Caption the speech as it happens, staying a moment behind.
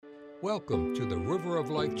Welcome to the River of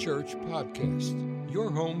Life Church podcast, your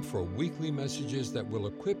home for weekly messages that will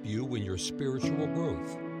equip you in your spiritual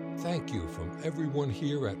growth. Thank you from everyone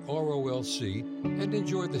here at ROLC, and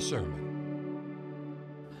enjoy the sermon.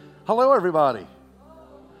 Hello, everybody.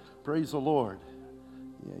 Praise the Lord.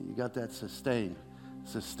 Yeah, you got that sustain.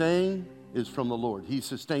 Sustain is from the Lord. He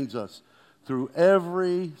sustains us through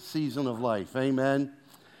every season of life. Amen.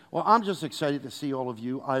 Well, I'm just excited to see all of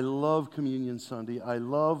you. I love Communion Sunday. I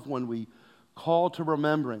love when we call to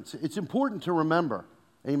remembrance. It's important to remember.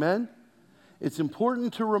 Amen? It's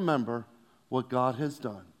important to remember what God has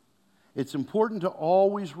done. It's important to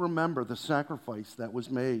always remember the sacrifice that was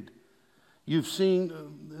made. You've seen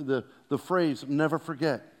the phrase, never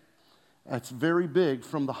forget. That's very big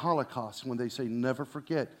from the Holocaust when they say never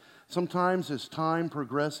forget. Sometimes as time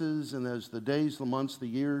progresses and as the days, the months, the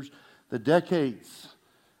years, the decades,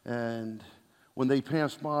 and when they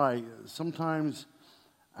pass by, sometimes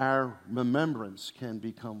our remembrance can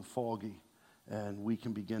become foggy and we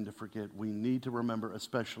can begin to forget. We need to remember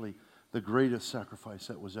especially the greatest sacrifice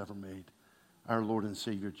that was ever made, our Lord and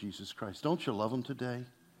Savior Jesus Christ. Don't you love Him today?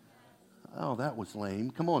 Oh, that was lame.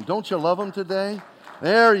 Come on, don't you love Him today?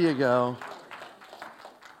 There you go.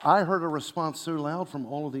 I heard a response so loud from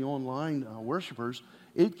all of the online worshipers,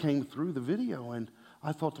 it came through the video, and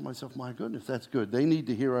I thought to myself, my goodness, that's good. They need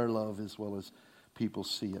to hear our love as well as people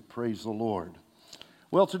see it. Praise the Lord.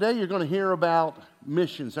 Well, today you're going to hear about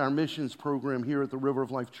missions, our missions program here at the River of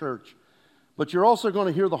Life Church. But you're also going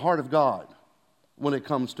to hear the heart of God when it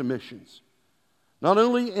comes to missions. Not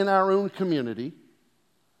only in our own community,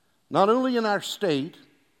 not only in our state,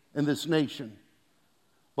 in this nation,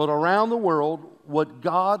 but around the world, what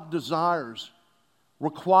God desires,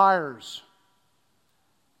 requires,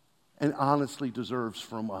 and honestly deserves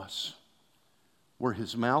from us. We're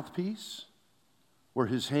His mouthpiece. We're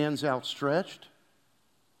His hands outstretched.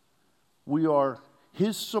 We are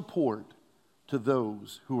His support to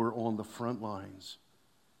those who are on the front lines,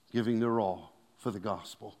 giving their all for the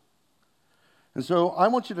gospel. And so I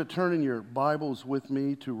want you to turn in your Bibles with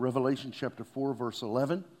me to Revelation chapter 4, verse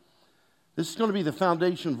 11. This is going to be the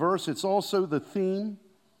foundation verse. It's also the theme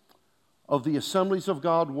of the Assemblies of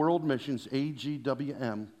God World Missions,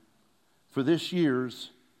 AGWM, for this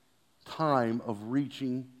year's time of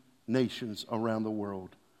reaching nations around the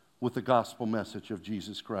world with the gospel message of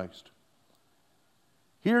Jesus Christ.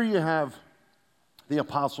 Here you have the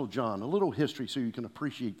Apostle John, a little history so you can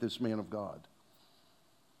appreciate this man of God.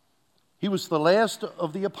 He was the last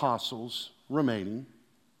of the apostles remaining.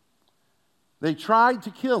 They tried to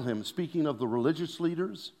kill him, speaking of the religious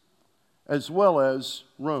leaders, as well as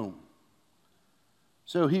Rome.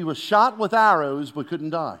 So he was shot with arrows but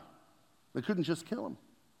couldn't die. They couldn't just kill him.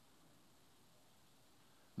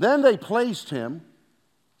 Then they placed him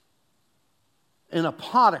in a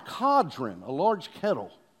pot, a cauldron, a large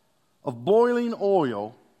kettle of boiling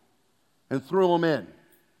oil, and threw him in.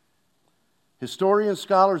 Historians,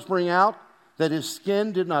 scholars bring out that his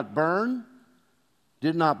skin did not burn,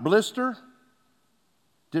 did not blister,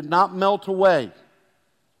 did not melt away.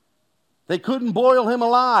 They couldn't boil him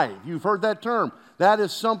alive. You've heard that term. That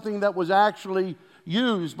is something that was actually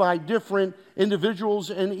used by different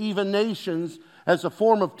individuals and even nations as a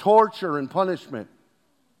form of torture and punishment.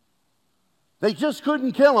 They just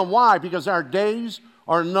couldn't kill him. Why? Because our days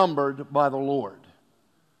are numbered by the Lord.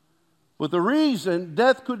 But the reason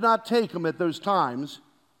death could not take him at those times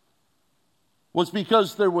was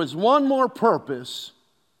because there was one more purpose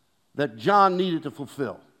that John needed to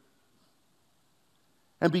fulfill.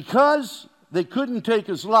 And because they couldn't take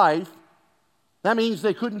his life, that means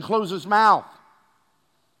they couldn't close his mouth.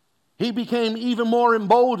 He became even more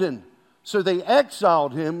emboldened, so they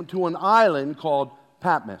exiled him to an island called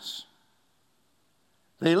Patmos.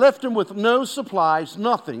 They left him with no supplies,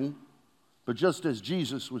 nothing, but just as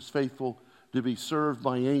Jesus was faithful to be served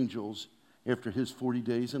by angels after his 40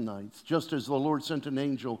 days and nights, just as the Lord sent an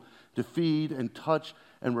angel to feed and touch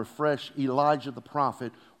and refresh Elijah the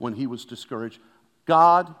prophet when he was discouraged,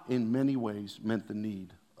 God in many ways met the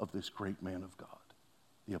need of this great man of God,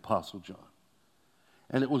 the Apostle John.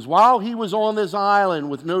 And it was while he was on this island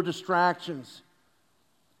with no distractions,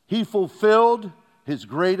 he fulfilled his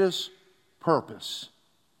greatest purpose.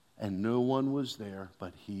 And no one was there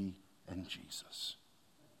but he and Jesus.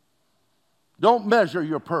 Don't measure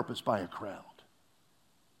your purpose by a crowd.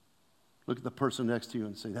 Look at the person next to you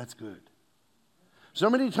and say, that's good. So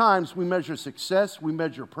many times we measure success, we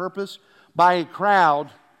measure purpose by a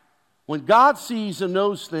crowd when God sees and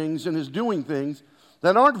knows things and is doing things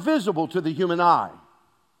that aren't visible to the human eye,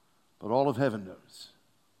 but all of heaven knows.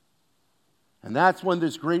 And that's when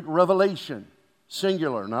this great revelation,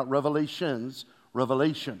 singular, not revelations,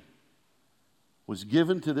 revelation, was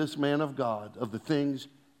given to this man of God of the things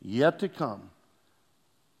yet to come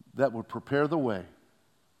that would prepare the way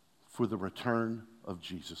for the return of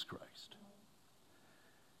Jesus Christ.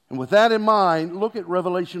 And with that in mind, look at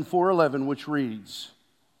Revelation 4:11, which reads,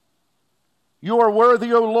 "You are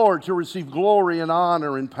worthy, O Lord, to receive glory and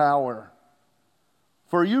honor and power.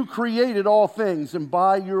 For you created all things, and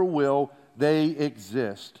by your will they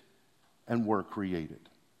exist and were created."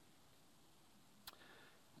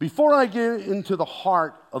 Before I get into the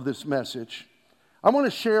heart of this message, I want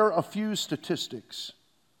to share a few statistics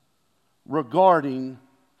regarding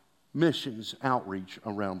missions outreach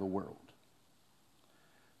around the world.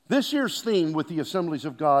 This year's theme with the Assemblies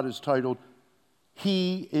of God is titled,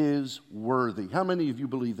 "He is Worthy." How many of you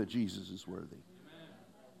believe that Jesus is worthy? Amen.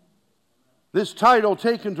 This title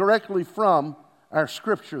taken directly from our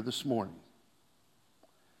scripture this morning.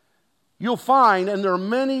 You'll find, and there are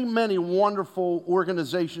many, many wonderful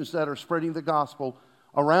organizations that are spreading the gospel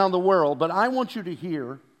around the world, but I want you to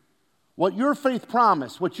hear what your faith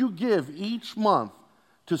promise, what you give each month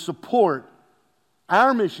to support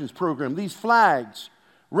our missions program, these flags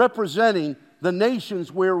representing the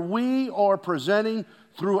nations where we are presenting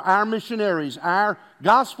through our missionaries, our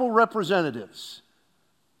gospel representatives,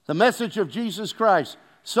 the message of Jesus Christ.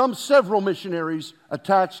 Several missionaries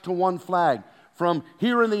attached to one flag, from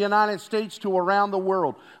here in the United States to around the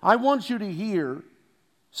world. I want you to hear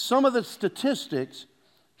some of the statistics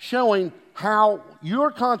showing how your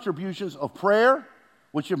contributions of prayer,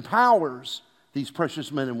 which empowers these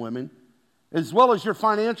precious men and women, as well as your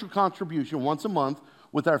financial contribution once a month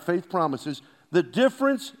with our faith promises, the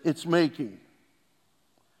difference it's making.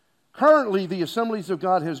 Currently, the Assemblies of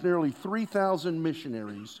God has nearly 3,000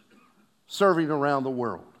 missionaries serving around the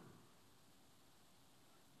world.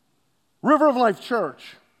 River of Life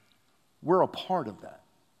Church, we're a part of that.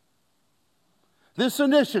 This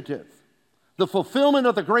initiative, the fulfillment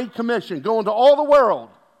of the Great Commission, go into all the world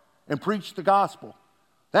and preach the gospel,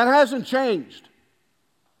 that hasn't changed.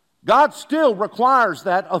 God still requires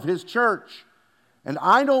that of His church. And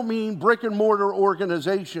I don't mean brick and mortar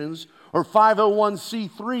organizations or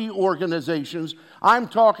 501c3 organizations. I'm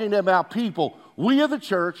talking about people. We are the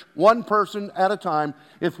church, one person at a time,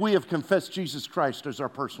 if we have confessed Jesus Christ as our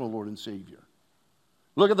personal Lord and Savior.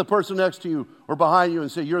 Look at the person next to you or behind you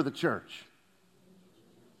and say, "You're the church."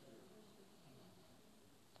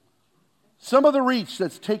 Some of the reach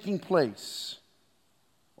that's taking place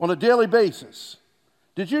on a daily basis.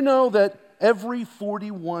 Did you know that every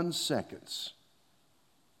 41 seconds,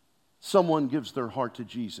 someone gives their heart to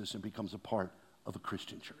Jesus and becomes a part of a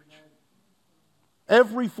Christian church?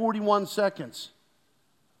 Every 41 seconds.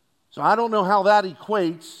 So I don't know how that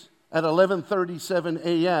equates at 11:37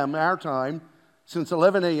 a.m. our time, since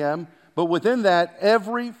 11 a.m., but within that,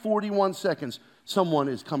 every 41 seconds, someone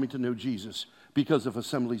is coming to know Jesus because of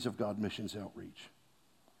Assemblies of God missions outreach.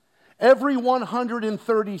 Every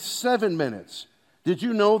 137 minutes, did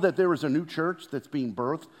you know that there is a new church that's being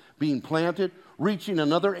birthed, being planted, reaching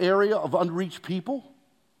another area of unreached people?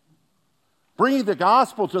 Bringing the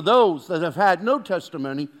gospel to those that have had no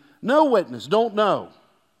testimony, no witness, don't know.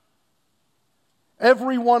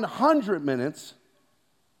 Every 100 minutes,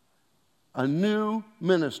 a new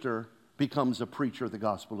minister becomes a preacher of the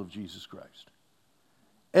gospel of Jesus Christ.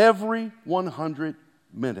 Every 100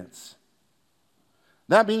 minutes.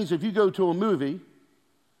 That means if you go to a movie,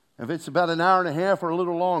 if it's about an hour and a half or a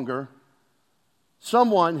little longer,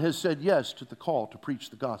 someone has said yes to the call to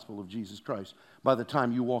preach the gospel of Jesus Christ by the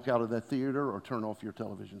time you walk out of that theater or turn off your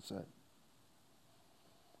television set.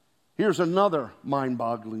 Here's another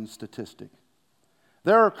mind-boggling statistic.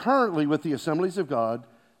 There are currently, with the Assemblies of God,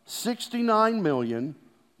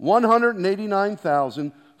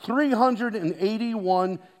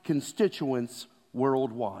 69,189,381 constituents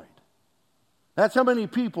worldwide. That's how many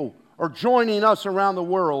people are joining us around the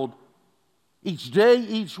world each day,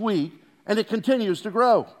 each week, and it continues to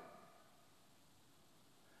grow.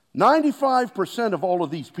 95% of all of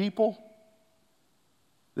these people,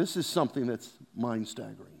 this is something that's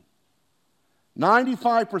mind-staggering.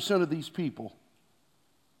 95% of these people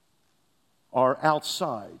are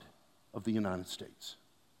outside of the United States.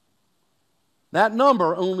 That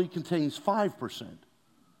number only contains 5%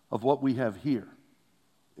 of what we have here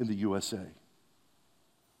in the USA.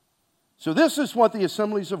 So this is what the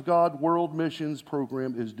Assemblies of God World Missions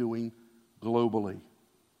Program is doing globally.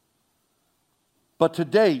 But to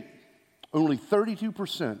date, only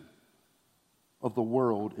 32% of the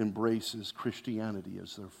world embraces Christianity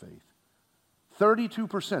as their faith.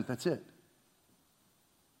 32%, that's it.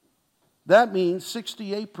 That means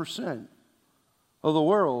 68% of the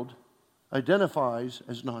world identifies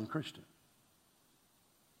as non-Christian.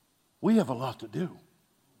 We have a lot to do.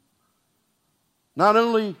 Not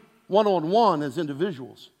only one-on-one as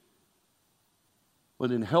individuals,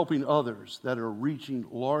 but in helping others that are reaching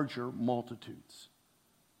larger multitudes.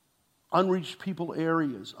 Unreached people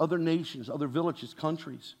areas, other nations, other villages,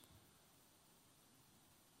 countries.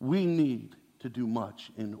 We need to do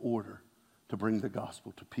much in order to bring the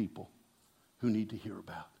gospel to people who need to hear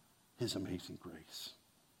about His amazing grace.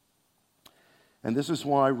 And this is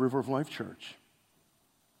why River of Life Church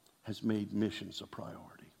has made missions a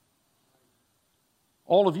priority.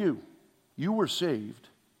 All of you were saved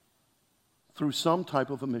through some type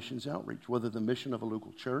of a missions outreach, whether the mission of a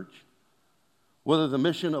local church, whether the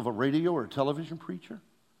mission of a radio or television preacher,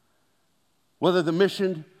 whether the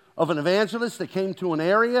mission of an evangelist that came to an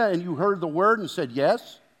area and you heard the word and said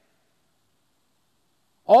yes.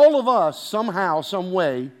 All of us, somehow, some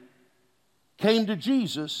way, came to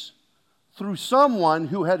Jesus through someone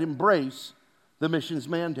who had embraced the missions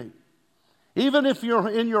mandate. Even if you're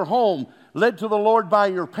in your home, led to the Lord by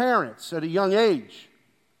your parents at a young age,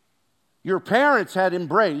 your parents had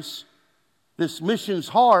embraced this missions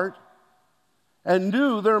heart and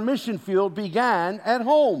knew their mission field began at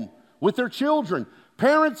home with their children.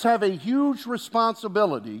 Parents have a huge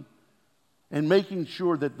responsibility in making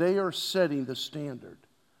sure that they are setting the standard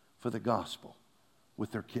for the gospel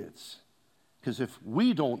with their kids. Because if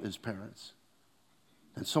we don't as parents,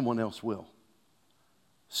 then someone else will.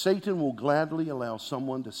 Satan will gladly allow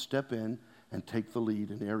someone to step in and take the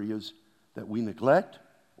lead in areas that we neglect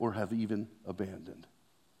or have even abandoned.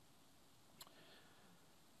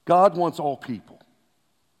 God wants all people.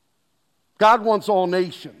 God wants all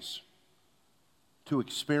nations to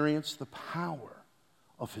experience the power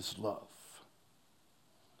of His love.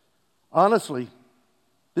 Honestly,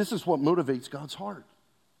 this is what motivates God's heart.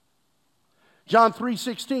 John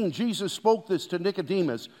 3:16, Jesus spoke this to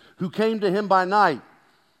Nicodemus, who came to Him by night.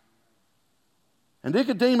 And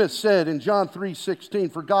Nicodemus said in John 3:16,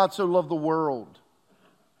 "For God so loved the world."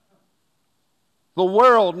 The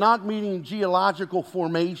world not meaning geological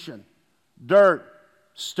formation, dirt,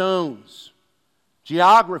 stones,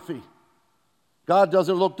 geography. God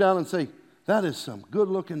doesn't look down and say, "That is some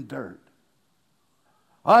good-looking dirt.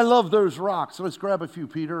 I love those rocks. Let's grab a few,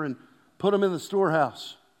 Peter, and put them in the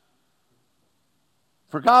storehouse."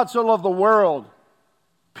 For God so loved the world,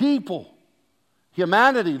 people,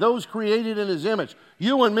 humanity, those created in His image,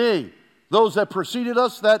 you and me, those that preceded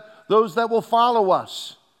us, those that will follow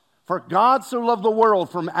us. For God so loved the world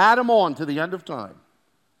from Adam on to the end of time,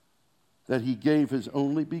 that He gave His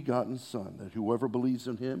only begotten Son, that whoever believes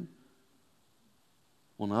in Him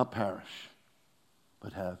will not perish,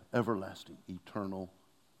 but have everlasting, eternal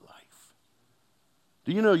life.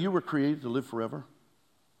 Do you know you were created to live forever?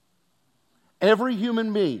 Every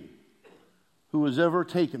human being who has ever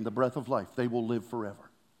taken the breath of life, they will live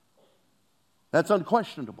forever. That's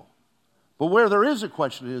unquestionable. But where there is a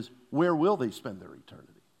question is, where will they spend their eternity?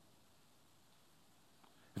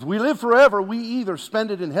 If we live forever, we either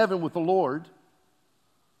spend it in heaven with the Lord,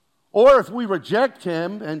 or if we reject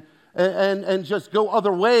Him and just go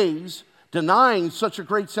other ways, denying such a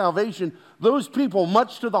great salvation, those people,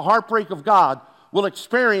 much to the heartbreak of God, will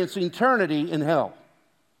experience eternity in hell.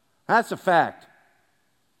 That's a fact.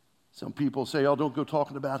 Some people say, "Oh, don't go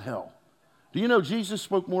talking about hell." Do you know Jesus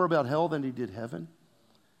spoke more about hell than He did heaven?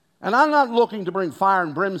 And I'm not looking to bring fire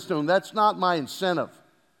and brimstone. That's not my incentive.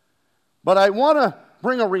 But I want to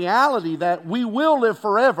bring a reality that we will live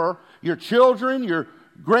forever. Your children, your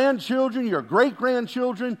grandchildren, your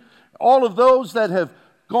great-grandchildren, all of those that have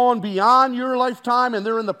gone beyond your lifetime and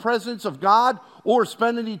they're in the presence of God or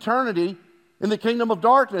spend an eternity in the kingdom of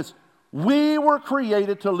darkness. We were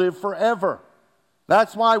created to live forever.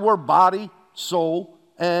 That's why we're body, soul,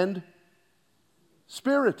 and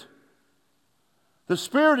spirit. The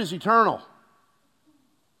spirit is eternal.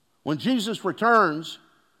 When Jesus returns,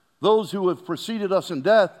 those who have preceded us in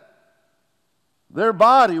death, their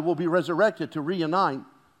body will be resurrected to reunite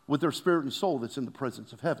with their spirit and soul that's in the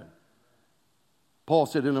presence of heaven. Paul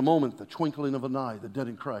said, in a moment, the twinkling of an eye, the dead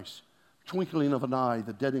in Christ. Twinkling of an eye,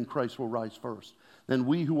 the dead in Christ will rise first. Then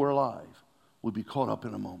we who are alive will be caught up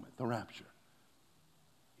in a moment, the rapture.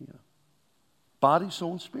 Yeah. Body,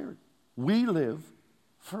 soul, and spirit. We live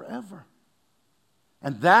forever.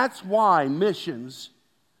 And that's why missions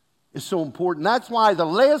is so important. That's why the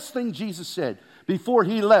last thing Jesus said before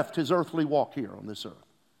He left His earthly walk here on this earth,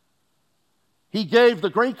 He gave the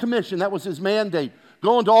Great Commission. That was His mandate.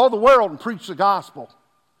 Go into all the world and preach the gospel.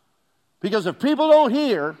 Because if people don't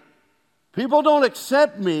hear, people don't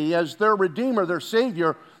accept me as their Redeemer, their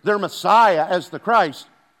Savior, their Messiah, as the Christ,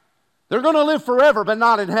 they're going to live forever, but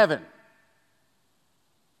not in heaven.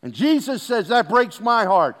 And Jesus says, that breaks my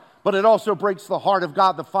heart. but it also breaks the heart of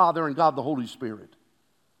God the Father and God the Holy Spirit.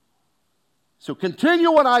 So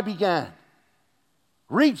continue what I began.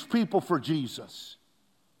 Reach people for Jesus.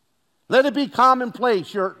 Let it be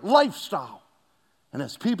commonplace, your lifestyle. And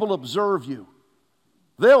as people observe you,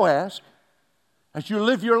 they'll ask, as you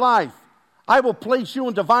live your life, I will place you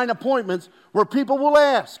in divine appointments where people will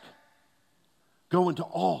ask, go into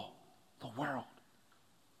all the world.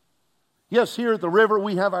 Yes, here at the river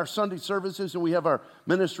we have our Sunday services and we have our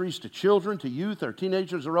ministries to children, to youth. Our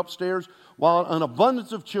teenagers are upstairs, while an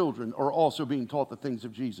abundance of children are also being taught the things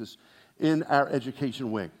of Jesus in our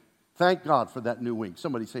education wing. Thank God for that new wing.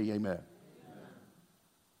 Somebody say amen.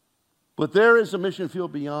 But there is a mission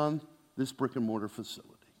field beyond this brick and mortar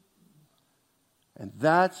facility. And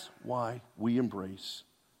that's why we embrace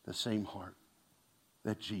the same heart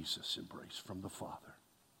that Jesus embraced from the Father.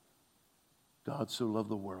 God so loved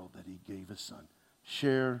the world that he gave his Son.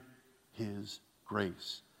 Share his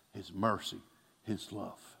grace, his mercy, his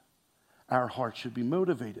love. Our heart should be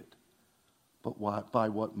motivated, but by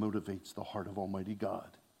what motivates the heart of Almighty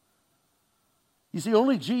God. You see,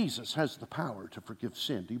 only Jesus has the power to forgive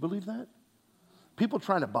sin. Do you believe that? People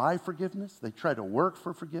try to buy forgiveness. They try to work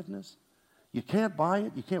for forgiveness. You can't buy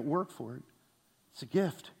it. You can't work for it. It's a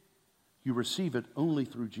gift. You receive it only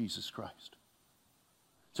through Jesus Christ.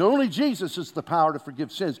 So only Jesus has the power to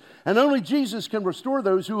forgive sins. And only Jesus can restore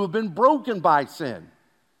those who have been broken by sin.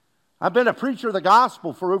 I've been a preacher of the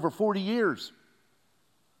gospel for over 40 years.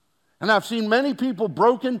 And I've seen many people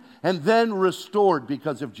broken and then restored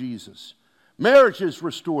because of Jesus. Marriages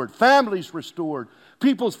restored, families restored,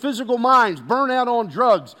 people's physical minds burn out on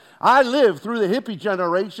drugs. I lived through the hippie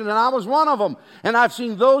generation, and I was one of them. And I've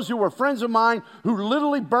seen those who were friends of mine who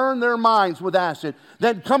literally burned their minds with acid,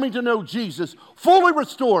 then coming to know Jesus, fully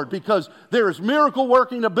restored because there is miracle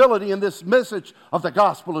working ability in this message of the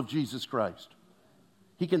gospel of Jesus Christ.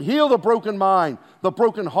 He can heal the broken mind, the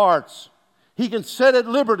broken hearts. He can set at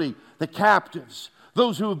liberty the captives,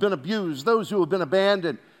 those who have been abused, those who have been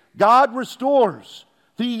abandoned. God restores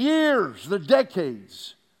the years, the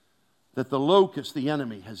decades that the locust, the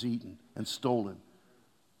enemy, has eaten and stolen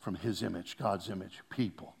from his image, God's image,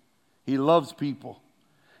 people. He loves people.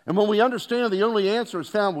 And when we understand the only answer is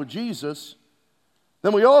found with Jesus,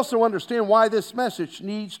 then we also understand why this message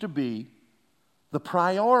needs to be the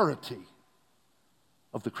priority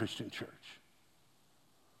of the Christian church.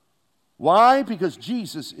 Why? Because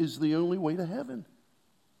Jesus is the only way to heaven.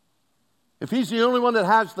 If he's the only one that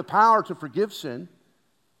has the power to forgive sin,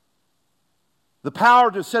 the power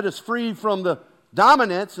to set us free from the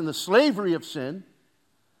dominance and the slavery of sin,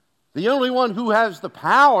 the only one who has the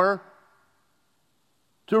power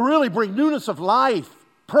to really bring newness of life,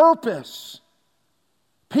 purpose,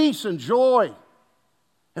 peace and joy,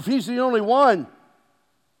 if he's the only one,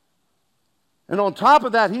 and on top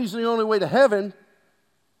of that, he's the only way to heaven,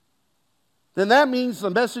 then that means the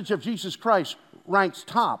message of Jesus Christ ranks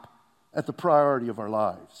top at the priority of our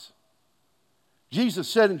lives. Jesus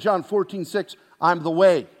said in John 14:6, I'm the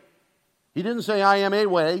way. He didn't say I am a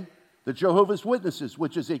way. The Jehovah's Witnesses,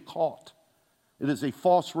 which is a cult. It is a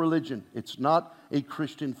false religion. It's not a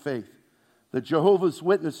Christian faith. The Jehovah's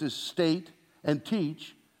Witnesses state and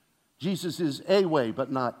teach Jesus is a way,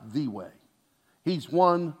 but not the way. He's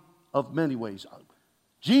one of many ways.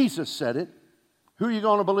 Jesus said it. Who are you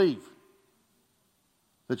going to believe?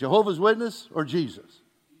 The Jehovah's Witness or Jesus?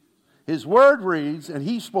 His word reads, and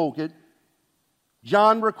he spoke it,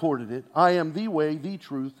 John recorded it, I am the way, the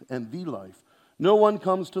truth, and the life. No one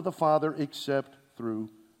comes to the Father except through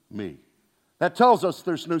me. That tells us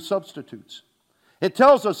there's no substitutes. It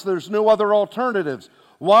tells us there's no other alternatives.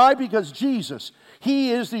 Why? Because Jesus,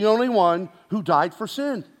 he is the only one who died for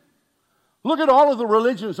sin. Look at all of the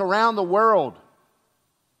religions around the world.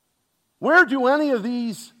 Where do any of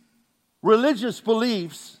these religious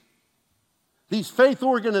beliefs, these faith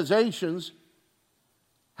organizations,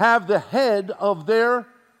 have the head of their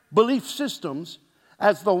belief systems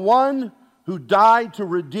as the one who died to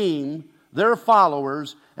redeem their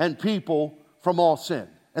followers and people from all sin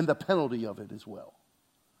and the penalty of it as well?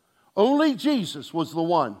 Only Jesus was the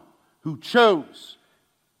one who chose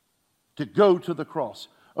to go to the cross.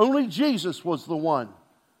 Only Jesus was the one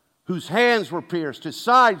whose hands were pierced, his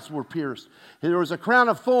sides were pierced. There was a crown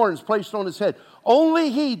of thorns placed on his head. Only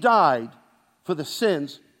he died for the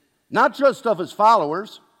sins, not just of his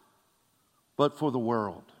followers, but for the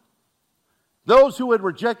world. Those who had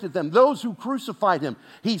rejected them, those who crucified him,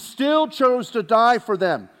 he still chose to die for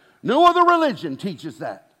them. No other religion teaches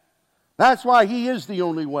that. That's why he is the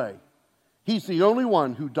only way. He's the only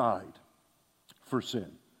one who died for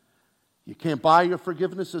sin. You can't buy your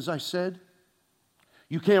forgiveness, as I said.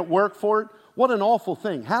 You can't work for it. what an awful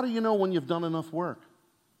thing. How do you know when you've done enough work?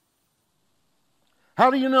 How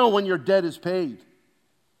do you know when your debt is paid?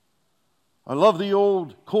 I love the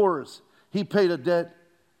old chorus. He paid a debt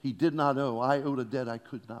he did not owe. I owed a debt I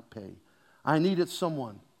could not pay. I needed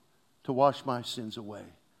someone to wash my sins away.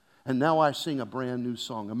 And now I sing a brand new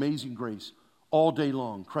song, Amazing Grace. All day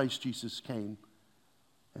long, Christ Jesus came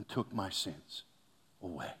and took my sins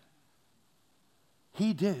away.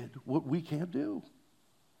 He did what we can't do.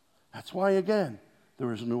 That's why, again,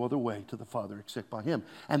 there is no other way to the Father except by Him.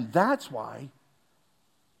 And that's why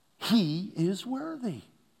He is worthy.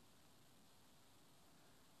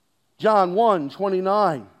 John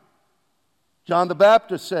 1:29, John the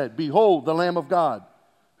Baptist said, "Behold, the Lamb of God,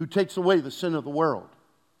 who takes away the sin of the world."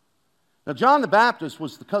 Now, John the Baptist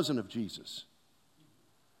was the cousin of Jesus.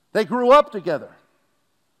 They grew up together.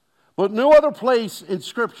 But no other place in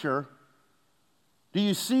Scripture do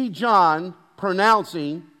you see John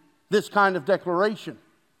pronouncing this kind of declaration.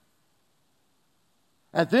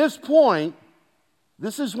 At this point,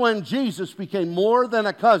 this is when Jesus became more than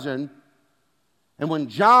a cousin, and when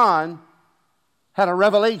John had a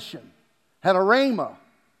revelation, had a rhema,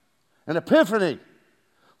 an epiphany.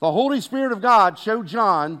 The Holy Spirit of God showed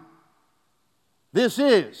John, this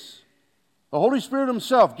is the Holy Spirit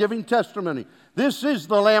Himself giving testimony. This is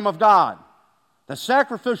the Lamb of God, the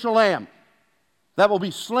sacrificial lamb that will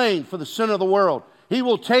be slain for the sin of the world. He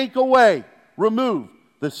will take away, remove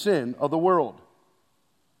the sin of the world.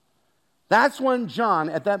 That's when John,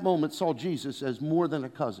 at that moment, saw Jesus as more than a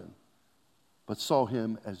cousin, but saw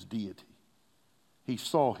Him as deity. He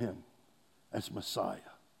saw Him as Messiah.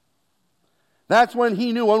 That's when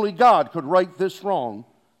he knew only God could right this wrong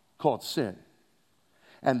called sin.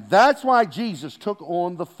 And that's why Jesus took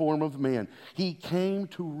on the form of man. He came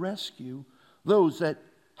to rescue those that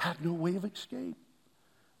had no way of escape.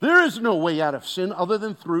 There is no way out of sin other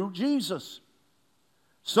than through Jesus.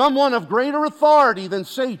 Someone of greater authority than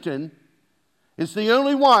Satan is the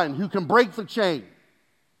only one who can break the chain,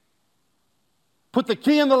 put the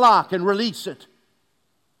key in the lock and release it,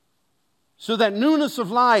 so that newness of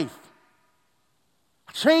life,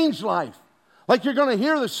 changed life, like you're going to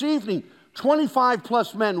hear this evening, 25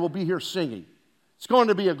 plus men will be here singing. It's going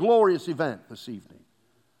to be a glorious event this evening.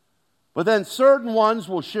 But then certain ones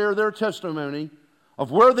will share their testimony of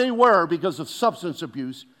where they were because of substance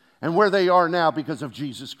abuse and where they are now because of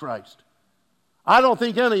Jesus Christ. I don't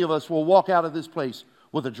think any of us will walk out of this place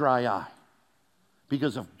with a dry eye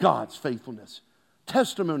because of God's faithfulness.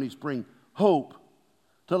 Testimonies bring hope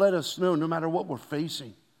to let us know no matter what we're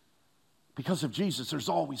facing. Because of Jesus, there's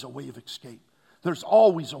always a way of escape. There's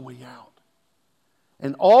always a way out.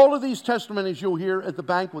 And all of these testimonies you'll hear at the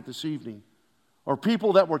banquet this evening are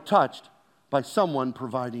people that were touched by someone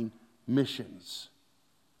providing missions.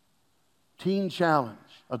 Teen Challenge,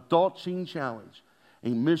 Adult Teen Challenge, a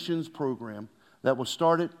missions program that was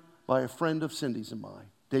started by a friend of Cindy's and mine,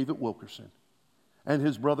 David Wilkerson, and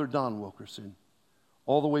his brother Don Wilkerson,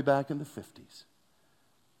 all the way back in the 50s.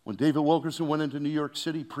 When David Wilkerson went into New York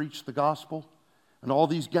City, preached the gospel, and all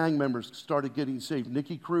these gang members started getting saved.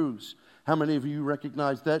 Nicky Cruz, how many of you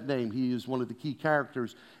recognize that name? He is one of the key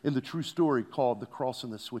characters in the true story called The Cross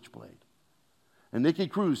and the Switchblade. And Nicky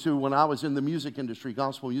Cruz, who when I was in the music industry,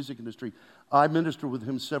 gospel music industry, I ministered with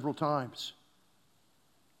him several times.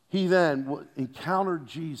 He then encountered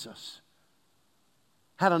Jesus,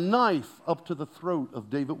 had a knife up to the throat of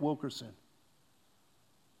David Wilkerson.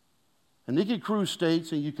 And Nicky Cruz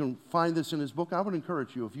states, and you can find this in his book, I would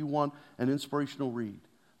encourage you, if you want an inspirational read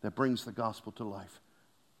that brings the gospel to life,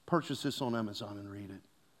 purchase this on Amazon and read it.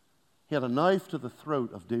 He had a knife to the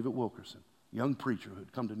throat of David Wilkerson, a young preacher who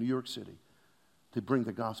had come to New York City to bring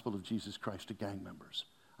the gospel of Jesus Christ to gang members.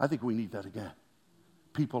 I think we need that again.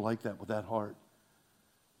 People like that with that heart.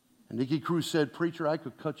 And Nicky Cruz said, "Preacher, I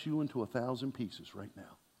could cut you into 1,000 pieces right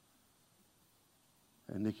now."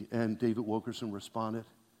 And David Wilkerson responded,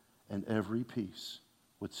 "And every piece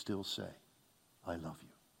would still say, I love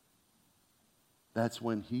you." That's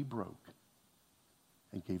when he broke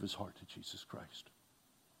and gave his heart to Jesus Christ.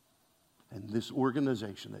 And this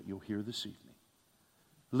organization that you'll hear this evening,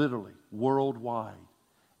 literally worldwide,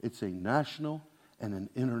 it's a national and an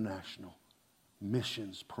international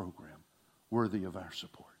missions program worthy of our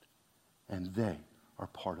support. And they are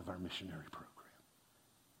part of our missionary program.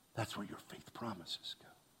 That's where your faith promises go.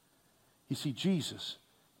 You see, Jesus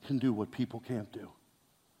can do what people can't do.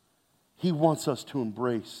 He wants us to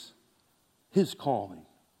embrace His calling,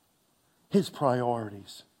 His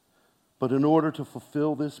priorities. But in order to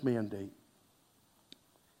fulfill this mandate,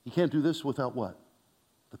 you can't do this without what?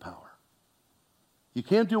 The power. You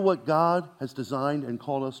can't do what God has designed and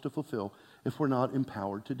called us to fulfill if we're not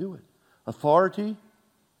empowered to do it. authority,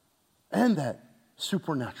 and that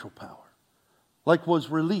supernatural power, like was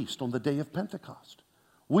released on the day of Pentecost.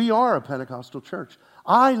 We are a Pentecostal church.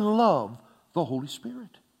 I love the Holy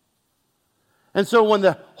Spirit. And so when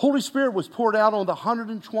the Holy Spirit was poured out on the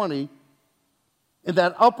 120 in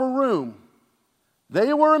that upper room,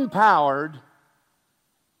 they were empowered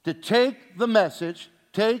to take the message,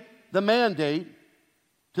 take the mandate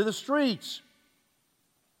to the streets.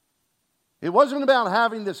 It wasn't about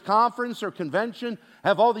having this conference or convention,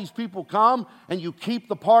 have all these people come and you keep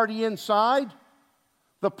the party inside.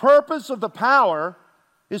 The purpose of the power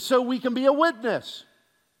is so we can be a witness.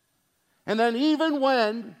 And then even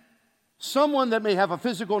when someone that may have a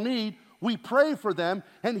physical need, we pray for them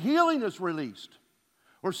and healing is released.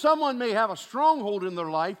 Or someone may have a stronghold in their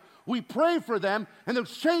life, we pray for them and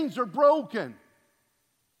those chains are broken.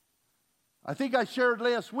 I think I shared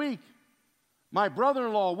last week, my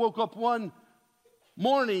brother-in-law woke up one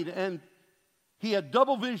morning and he had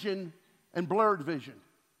double vision and blurred vision.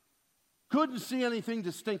 Couldn't see anything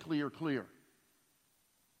distinctly or clear.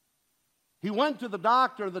 He went to the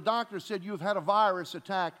doctor. The doctor said, "You've had a virus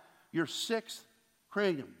attack your 6th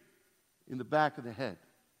cranium in the back of the head.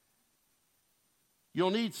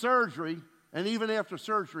 You'll need surgery, and even after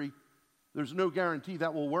surgery, there's no guarantee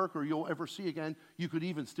that will work or you'll ever see again. You could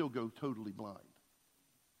even still go totally blind."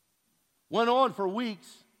 Went on for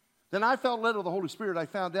weeks. Then I felt led of the Holy Spirit. I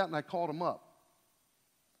found out and I called him up.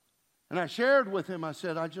 And I shared with him, I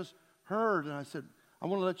said, "I just heard," and I said, "I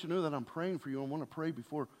want to let you know that I'm praying for you. I want to pray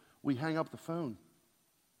before we hang up the phone."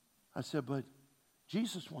 I said, "But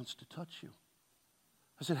Jesus wants to touch you."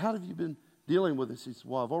 I said, "How have you been dealing with this?" He said,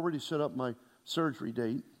 "Well, I've already set up my surgery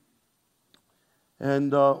date.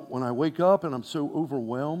 And when I wake up and I'm so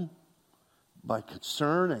overwhelmed by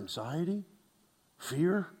concern, anxiety,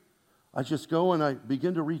 fear, I just go and I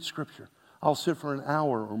begin to read Scripture. I'll sit for an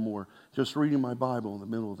hour or more just reading my Bible in the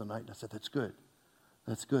middle of the night." And I said, "That's good.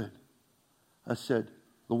 That's good." I said,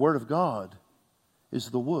 "The Word of God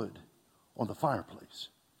is the wood on the fireplace.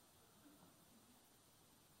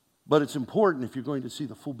 But it's important, if you're going to see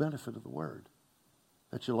the full benefit of the Word,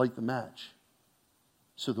 that you light the match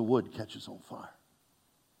so the wood catches on fire."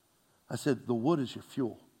 I said, "The wood is your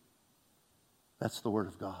fuel. That's the Word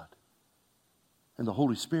of God. And the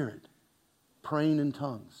Holy Spirit, praying in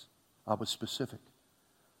tongues." I was specific.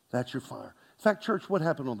 That's your fire. In fact, church, what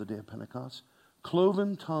happened on the day of Pentecost?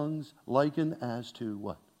 Cloven tongues likened as to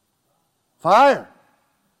what? Fire.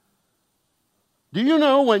 Do you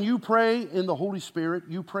know when you pray in the Holy Spirit,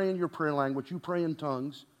 you pray in your prayer language, you pray in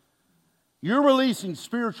tongues, you're releasing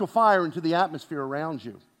spiritual fire into the atmosphere around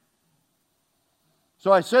you.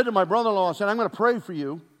 So I said to my brother-in-law, I said, "I'm going to pray for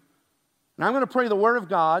you, and I'm going to pray the Word of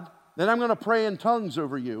God, then I'm going to pray in tongues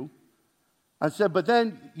over you." I said, "But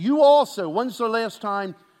then you also, when's the last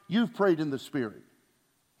time you've prayed in the Spirit?"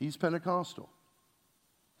 He's Pentecostal.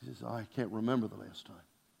 He says, "I can't remember the last time."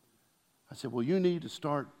 I said, "Well, you need to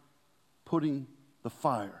start putting the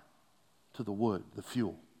fire to the wood, the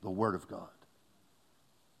fuel, the Word of God."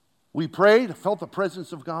 We prayed, felt the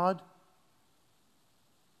presence of God.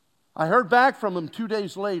 I heard back from him 2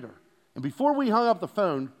 days later. And before we hung up the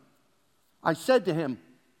phone, I said to him,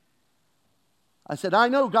 I said, "I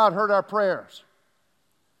know God heard our prayers."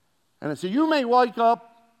 And I said, "You may wake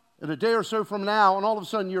up in a day or so from now, and all of a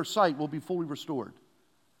sudden your sight will be fully restored.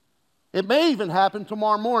 It may even happen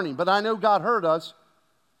tomorrow morning, but I know God heard us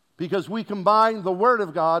because we combine the Word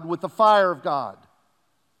of God with the fire of God.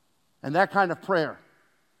 And that kind of prayer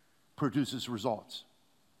produces results."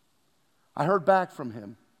 I heard back from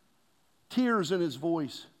him, tears in his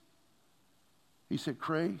voice. He said,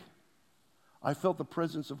 "Craig, I felt the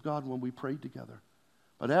presence of God when we prayed together.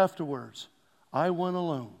 But afterwards, I went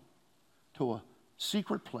alone to a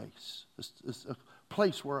secret place, a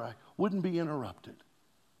place where I wouldn't be interrupted.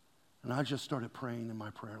 And I just started praying in my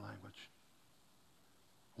prayer language.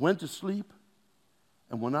 Went to sleep,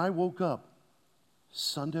 and when I woke up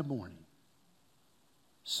Sunday morning,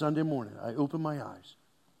 I opened my eyes.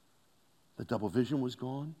 The double vision was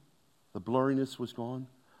gone. The blurriness was gone.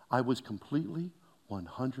 I was completely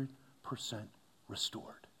 100%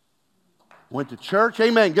 restored. Went to church.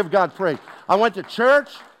 Amen. Give God praise. I went to church.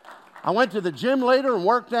 I went to the gym later and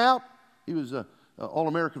worked out. He was an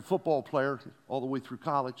All-American football player all the way through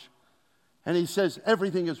college. And he says,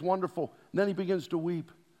 "Everything is wonderful." And then he begins to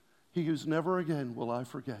weep. He goes, "Never again will I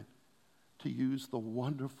forget to use the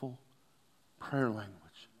wonderful prayer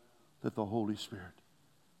language that the Holy Spirit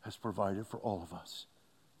has provided for all of us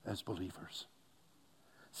as believers."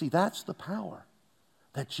 See, that's the power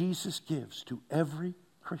that Jesus gives to every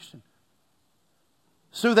Christian,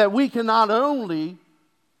 so that we can not only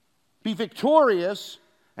be victorious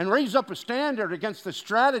and raise up a standard against the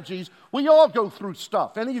strategies. We all go through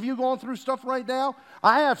stuff. Any of you going through stuff right now?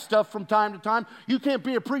 I have stuff from time to time. You can't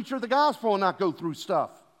be a preacher of the gospel and not go through stuff.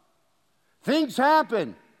 Things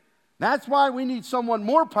happen. That's why we need someone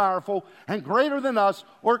more powerful and greater than us,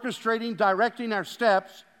 orchestrating, directing our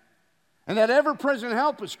steps, and that ever-present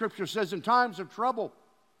help, as Scripture says, in times of trouble.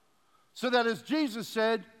 So that, as Jesus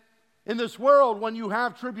said, in this world, when you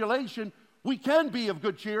have tribulation, we can be of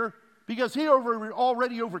good cheer, because He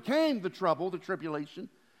already overcame the trouble, the tribulation,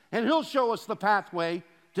 and He'll show us the pathway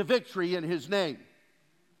to victory in His name.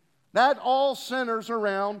 That all centers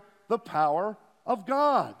around the power of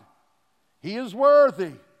God. He is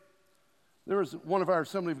worthy. There was one of our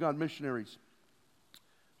Assembly of God missionaries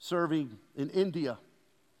serving in India.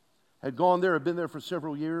 Had gone there, had been there for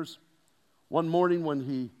several years. One morning when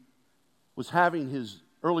he was having his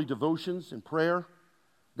early devotions and prayer,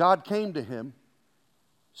 God came to him,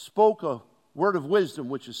 spoke a word of wisdom,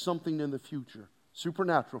 which is something in the future,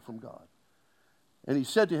 supernatural from God. And He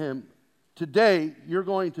said to him, today you're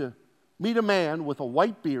going to meet a man with a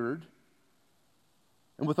white beard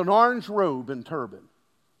and with an orange robe and turban.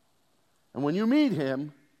 And when you meet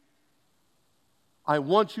him, I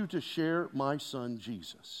want you to share my son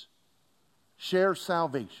Jesus. Share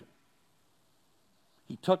salvation.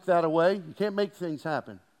 He took that away. You can't make things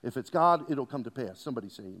happen. If it's God, it'll come to pass. Somebody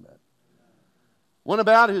say amen. Went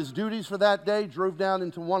about his duties for that day, drove down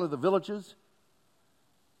into one of the villages,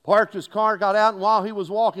 parked his car, got out, and while he was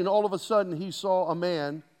walking, all of a sudden he saw a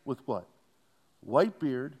man with what? White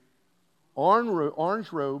beard,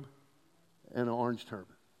 orange robe, and an orange turban.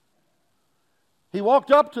 He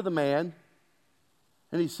walked up to the man,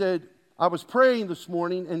 and he said, I was praying this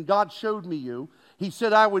morning, and God showed me you. He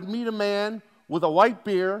said I would meet a man with a white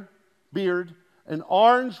beard, an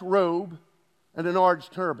orange robe, and an orange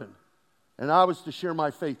turban. And I was to share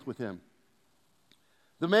my faith with him.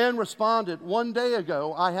 The man responded, one day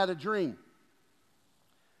ago, I had a dream.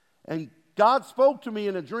 And God spoke to me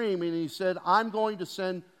in a dream, and He said, I'm going to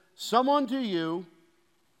send someone to you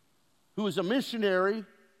who is a missionary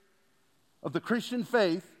of the Christian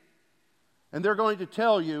faith, and they're going to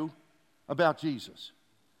tell you about Jesus.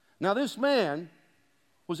 Now, this man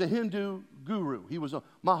was a Hindu guru. He was a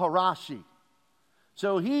Maharishi.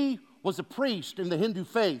 So he was a priest in the Hindu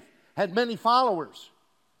faith, had many followers.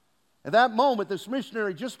 At that moment, this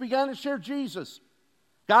missionary just began to share Jesus.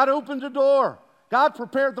 God opened the door. God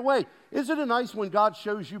prepared the way. Isn't it nice when God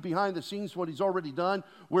shows you behind the scenes what He's already done,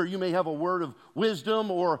 where you may have a word of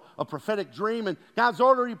wisdom or a prophetic dream, and God's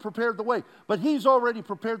already prepared the way. But He's already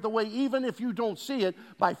prepared the way, even if you don't see it.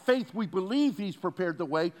 By faith, we believe He's prepared the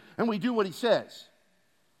way, and we do what He says.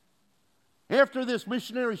 After this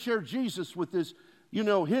missionary shared Jesus with this,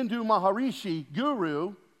 Hindu Maharishi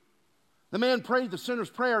guru, the man prayed the sinner's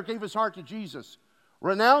prayer, gave his heart to Jesus,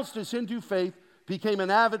 renounced his Hindu faith, became an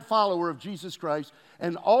avid follower of Jesus Christ,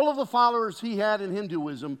 and all of the followers he had in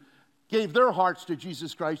Hinduism gave their hearts to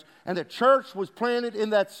Jesus Christ, and a church was planted in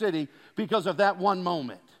that city because of that one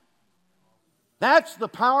moment. That's the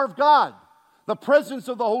power of God, the presence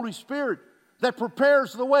of the Holy Spirit that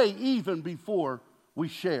prepares the way even before we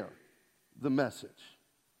share the message.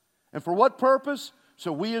 And for what purpose?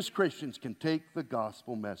 So we as Christians can take the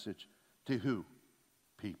gospel message to who?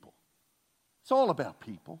 People. It's all about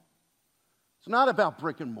people. It's not about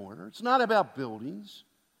brick and mortar. It's not about buildings.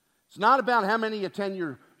 It's not about how many attend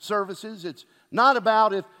your services. It's not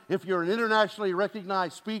about if you're an internationally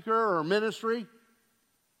recognized speaker or ministry.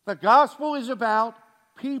 The gospel is about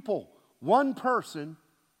people, one person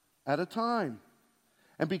at a time.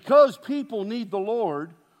 And because people need the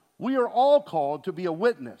Lord, we are all called to be a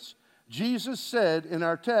witness. Jesus said in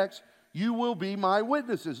our text, you will be my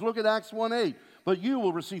witnesses. Look at Acts 1:8. But you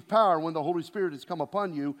will receive power when the Holy Spirit has come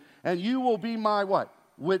upon you, and you will be my what?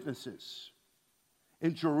 Witnesses.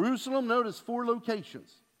 In Jerusalem, notice 4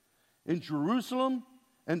 locations. In Jerusalem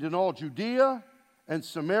and in all Judea and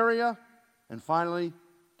Samaria, and finally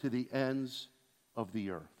to the ends of the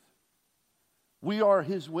earth. We are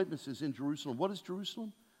His witnesses in Jerusalem. What is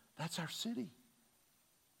Jerusalem? That's our city.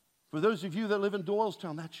 For those of you that live in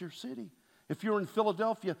Doylestown, that's your city. If you're in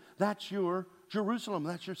Philadelphia, that's your Jerusalem.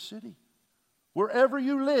 That's your city. Wherever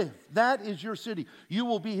you live, that is your city. You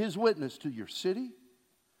will be His witness to your city.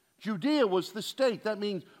 Judea was the state. That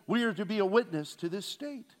means we are to be a witness to this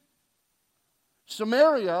state.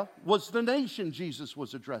 Samaria was the nation Jesus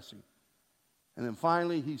was addressing. And then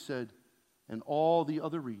finally He said, and all the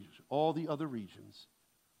other regions,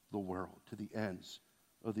 the world, to the ends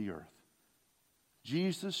of the earth.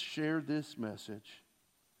 Jesus shared this message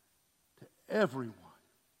to everyone,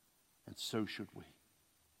 and so should we.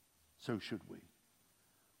 So should we.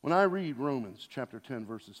 When I read Romans chapter 10,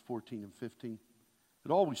 verses 14 and 15,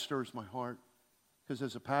 it always stirs my heart because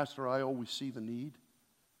as a pastor, I always see the need.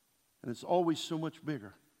 And it's always so much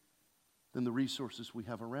bigger than the resources we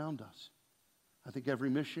have around us. I think every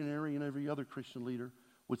missionary and every other Christian leader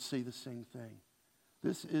would say the same thing.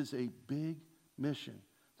 This is a big mission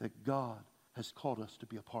that God has called us to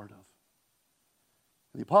be a part of.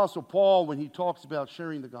 And the Apostle Paul, when he talks about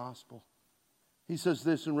sharing the gospel, he says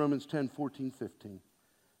this in Romans 10, 14, 15.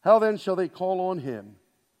 How then shall they call on him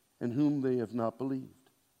in whom they have not believed?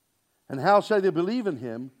 And how shall they believe in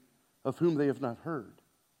him of whom they have not heard?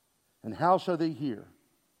 And how shall they hear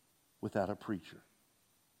without a preacher?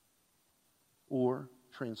 Or,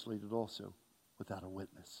 translated also, without a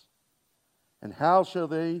witness. And how shall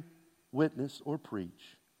they witness or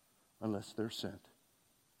preach unless they're sent?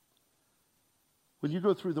 When you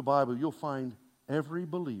go through the Bible, you'll find every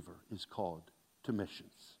believer is called to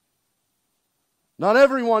missions. Not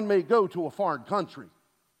everyone may go to a foreign country.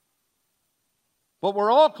 But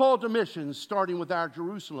we're all called to missions, starting with our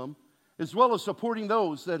Jerusalem, as well as supporting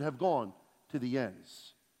those that have gone to the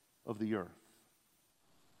ends of the earth.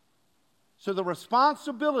 So the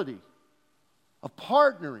responsibility of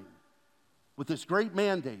partnering with this great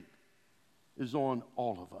mandate is on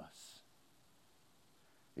all of us.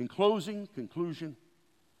 In conclusion,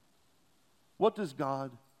 what does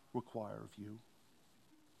God require of you?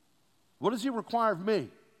 What does he require of me?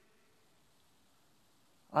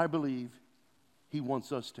 I believe he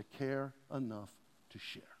wants us to care enough to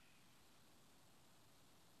share.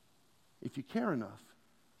 If you care enough,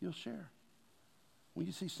 you'll share. When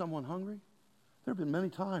you see someone hungry, there have been many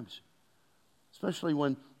times, especially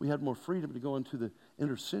when we had more freedom to go into the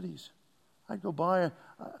inner cities. I'd go by,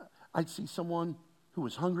 I'd see someone who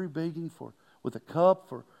was hungry, begging with a cup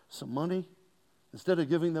for some money. Instead of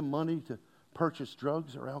giving them money to purchase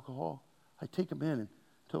drugs or alcohol, I'd take them in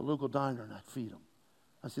to a local diner and I'd feed them.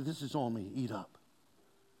 I said, this is on me, eat up.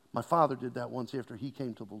 My father did that once after he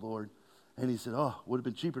came to the Lord. And he said, oh, would have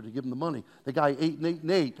been cheaper to give him the money. The guy ate and ate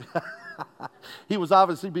and ate. He was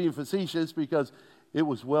obviously being facetious because it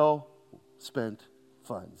was well spent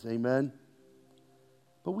funds. Amen?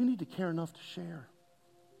 But we need to care enough to share.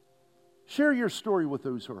 Share your story with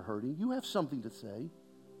those who are hurting. You have something to say.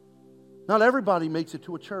 Not everybody makes it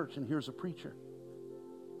to a church and hears a preacher.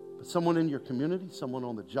 But someone in your community, someone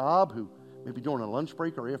on the job who maybe during a lunch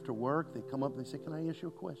break or after work, they come up and they say, can I ask you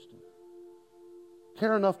a question?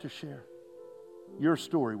 Care enough to share your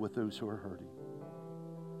story with those who are hurting.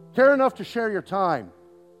 Care enough to share your time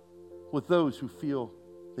with those who feel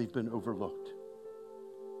they've been overlooked.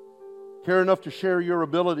 Care enough to share your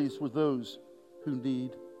abilities with those who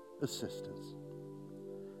need assistance.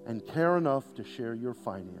 And care enough to share your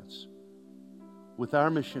finance with our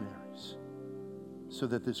missionaries so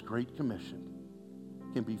that this great commission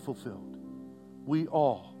can be fulfilled. We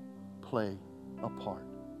all play a part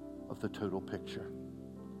of the total picture.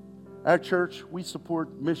 Our church, we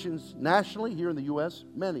support missions nationally here in the U.S.,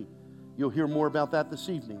 many. You'll hear more about that this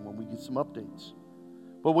evening when we get some updates.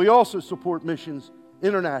 But we also support missions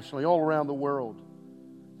internationally, all around the world.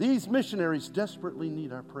 These missionaries desperately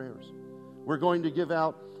need our prayers. We're going to give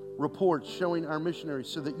out reports showing our missionaries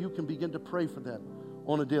so that you can begin to pray for them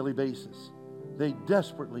on a daily basis. They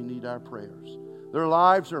desperately need our prayers. Their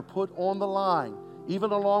lives are put on the line,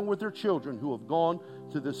 even along with their children who have gone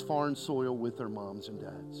to this foreign soil with their moms and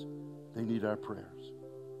dads. They need our prayers.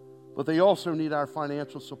 But they also need our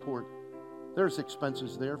financial support. There's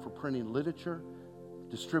expenses there for printing literature,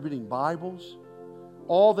 distributing Bibles,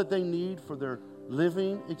 all that they need for their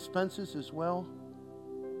living expenses as well.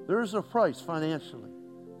 There is a price financially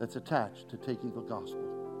that's attached to taking the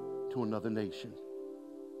gospel to another nation.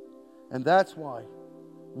 And that's why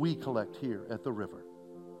we collect here at the river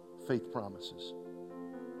faith promises.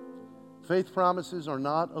 Faith promises are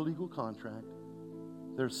not a legal contract.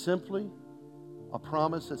 They're simply a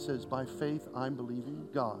promise that says, by faith, I'm believing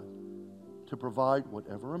God to provide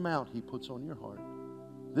whatever amount he puts on your heart.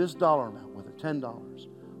 This dollar amount, whether $10,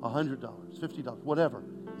 $100, $50, whatever,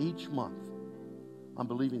 each month, I'm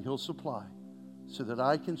believing he'll supply so that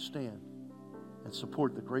I can stand and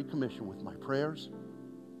support the Great Commission with my prayers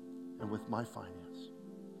and with my finance,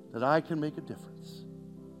 that I can make a difference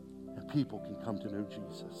and people can come to know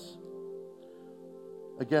Jesus.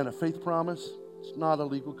 Again, a faith promise, it's not a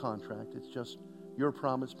legal contract. It's just your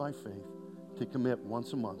promise by faith to commit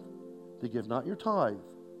once a month to give not your tithe,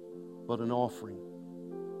 but an offering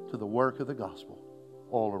to the work of the gospel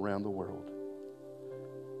all around the world.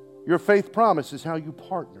 Your faith promise is how you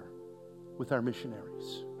partner with our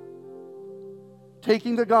missionaries.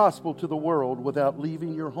 Taking the gospel to the world without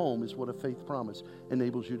leaving your home is what a faith promise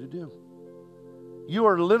enables you to do. You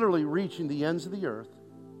are literally reaching the ends of the earth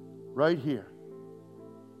right here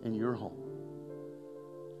in your home.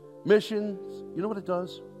 Missions, you know what it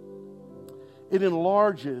does? It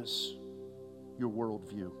enlarges your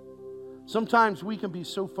worldview. Sometimes we can be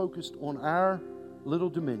so focused on our little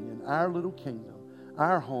dominion, our little kingdom,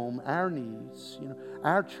 our home, our needs,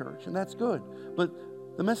 our church, and that's good.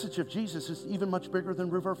 But the message of Jesus is even much bigger than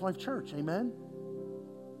River of Life Church, amen?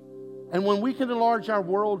 And when we can enlarge our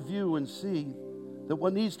worldview and see that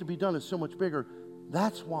what needs to be done is so much bigger,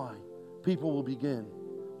 that's why people will begin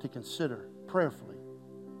to consider prayerfully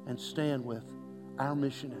and stand with our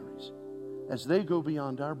missionaries as they go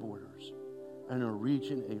beyond our borders and are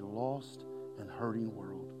reaching a lost and hurting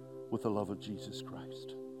world with the love of Jesus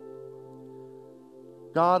Christ.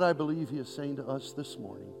 God, I believe He is saying to us this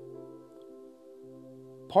morning,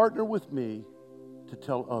 partner with me to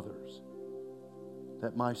tell others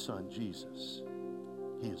that my son, Jesus,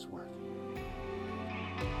 He is worthy.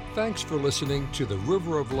 Thanks for listening to the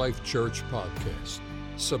River of Life Church podcast.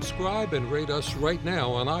 Subscribe and rate us right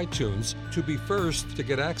now on iTunes to be first to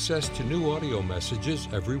get access to new audio messages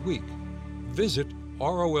every week. Visit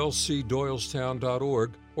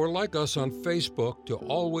rolcdoylestown.org or like us on Facebook to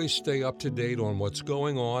always stay up to date on what's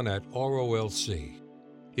going on at ROLC.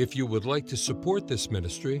 If you would like to support this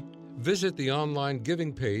ministry, visit the online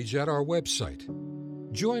giving page at our website.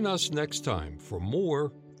 Join us next time for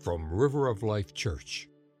more from River of Life Church.